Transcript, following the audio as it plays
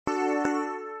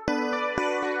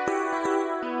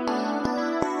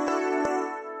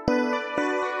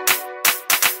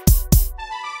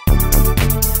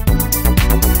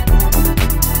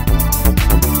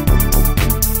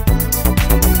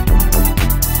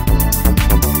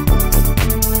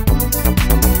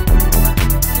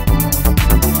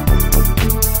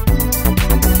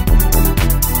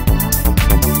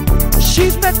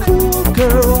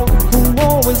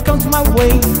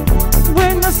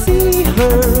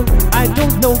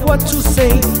what to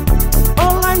say.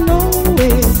 All I know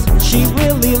is she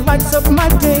really lights up my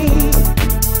day.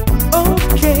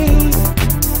 Okay,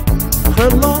 her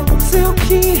long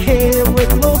silky hair, it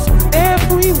flows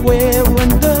everywhere,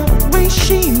 and the way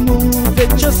she moves,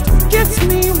 it just gets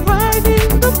me right in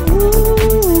the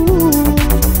groove.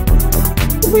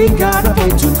 We got a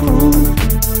point to prove.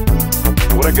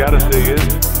 What I gotta say is,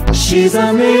 she's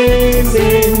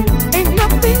amazing. Ain't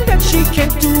nothing that she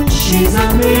can't do. She's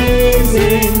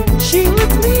amazing. She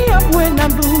lifts me up when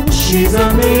I'm blue. She's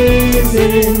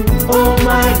amazing. Oh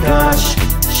my gosh,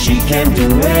 she can do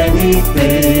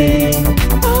anything.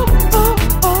 Oh, oh,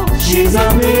 oh, she's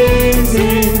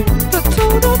amazing. The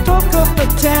total talk of the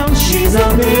town. She's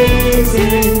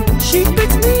amazing. She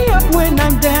picks me up when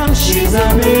I'm down. She's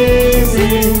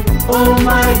amazing. Oh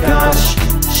my gosh,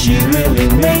 she really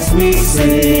makes me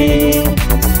sing.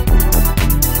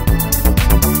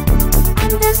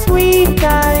 I'm the sweet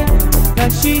guy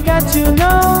that she got to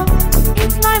know.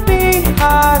 It's my big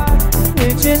heart,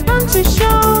 which is fun to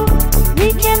show.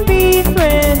 We can be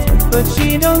friends, but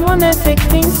she don't wanna take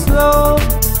things slow.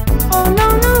 Oh no,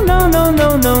 no, no, no,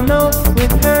 no, no, no.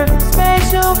 With her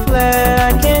special flair,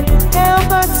 I can't help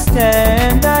but stare.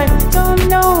 And I don't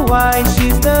know why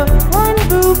she's the one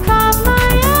who caught my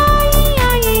eye.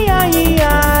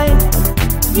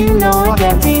 You know I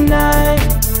can't deny.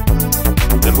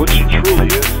 and what she truly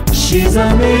is. She's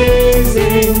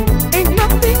amazing. Ain't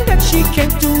nothing that she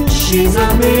can't do. She's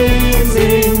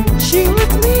amazing. She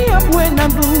lifts me up when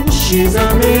I'm blue. She's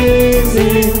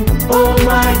amazing. Oh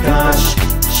my gosh,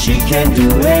 she can do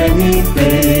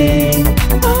anything.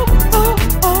 Oh, oh,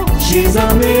 oh, she's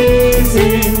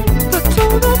amazing. The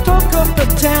total talk of the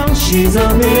town. She's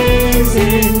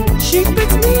amazing. She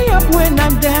picks me up when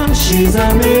I'm down. She's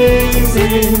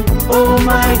amazing. Oh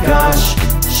my gosh,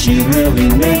 she really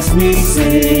makes me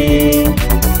sing.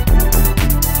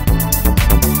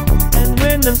 And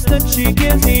when I'm stuck, she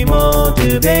gives me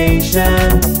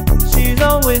motivation. She's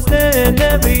always there in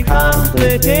every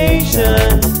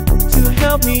complication, to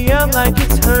help me out like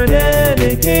it's her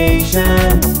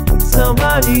dedication.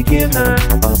 Somebody give her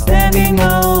a standing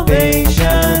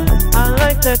ovation. I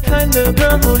like that kind of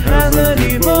girl who has a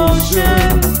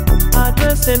devotion. Our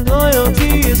trust and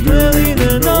loyalty is clearly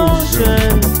the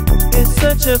notion. It's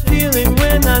such a feeling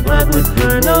when I ride with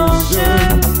her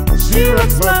notion. She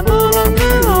rocks my boat on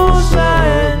the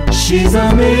ocean. She's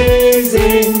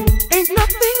amazing. Ain't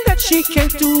nothing that she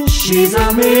can't do. She's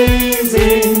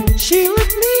amazing. She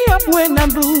lifts me up when I'm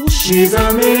blue. She's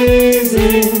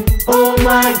amazing. Oh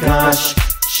my gosh,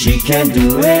 she can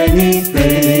do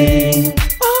anything.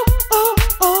 Oh, oh,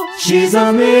 oh, she's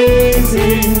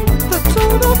amazing. The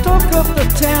total talk of the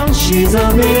town. She's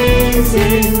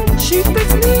amazing. She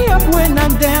picks me up when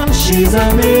I'm down. She's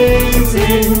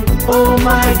amazing. Oh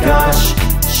my gosh,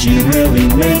 she really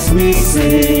makes me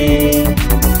sing.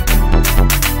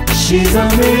 She's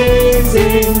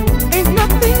amazing. Ain't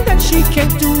nothing that she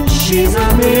can't do. She's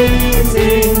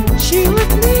amazing. She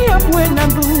lifts me up when I'm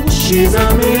blue. She's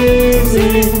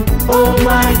amazing. Oh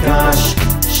my gosh,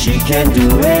 she can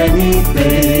do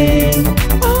anything.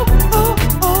 Oh, oh,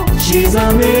 oh, she's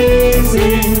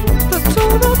amazing. The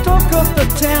total talk of the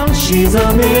town. She's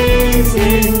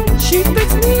amazing. She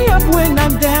picks me up when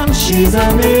I'm down. She's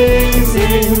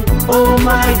amazing. Oh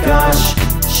my gosh,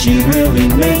 she really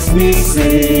makes me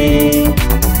sing.